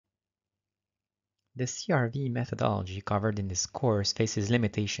The CRV methodology covered in this course faces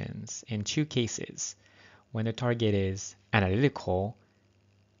limitations in two cases, when the target is analytical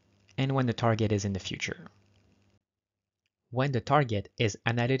and when the target is in the future. When the target is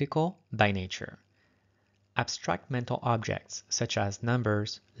analytical by nature, abstract mental objects such as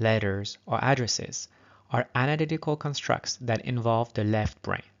numbers, letters, or addresses are analytical constructs that involve the left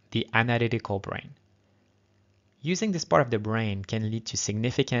brain, the analytical brain. Using this part of the brain can lead to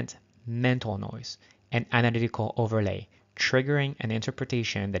significant mental noise and analytical overlay, triggering an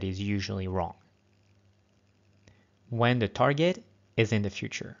interpretation that is usually wrong. When the target is in the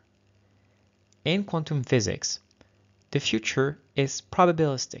future. In quantum physics, the future is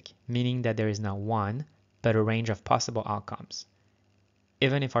probabilistic, meaning that there is not one, but a range of possible outcomes.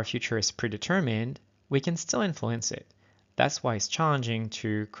 Even if our future is predetermined, we can still influence it. That's why it's challenging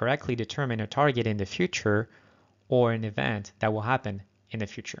to correctly determine a target in the future or an event that will happen in the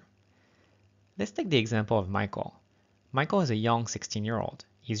future. Let's take the example of Michael. Michael is a young 16-year-old.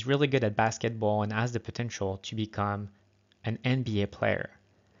 He's really good at basketball and has the potential to become an NBA player.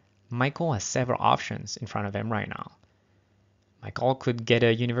 Michael has several options in front of him right now. Michael could get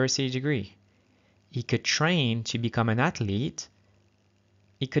a university degree. He could train to become an athlete.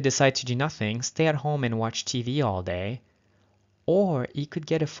 He could decide to do nothing, stay at home and watch TV all day. Or he could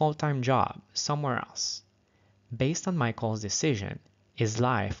get a full-time job somewhere else. Based on Michael's decision, his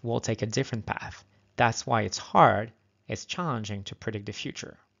life will take a different path. That's why it's hard, it's challenging to predict the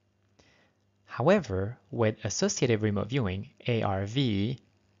future. However, with associative remote viewing, ARV,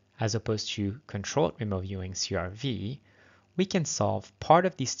 as opposed to controlled remote viewing, CRV, we can solve part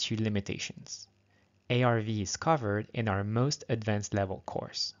of these two limitations. ARV is covered in our most advanced level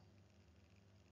course.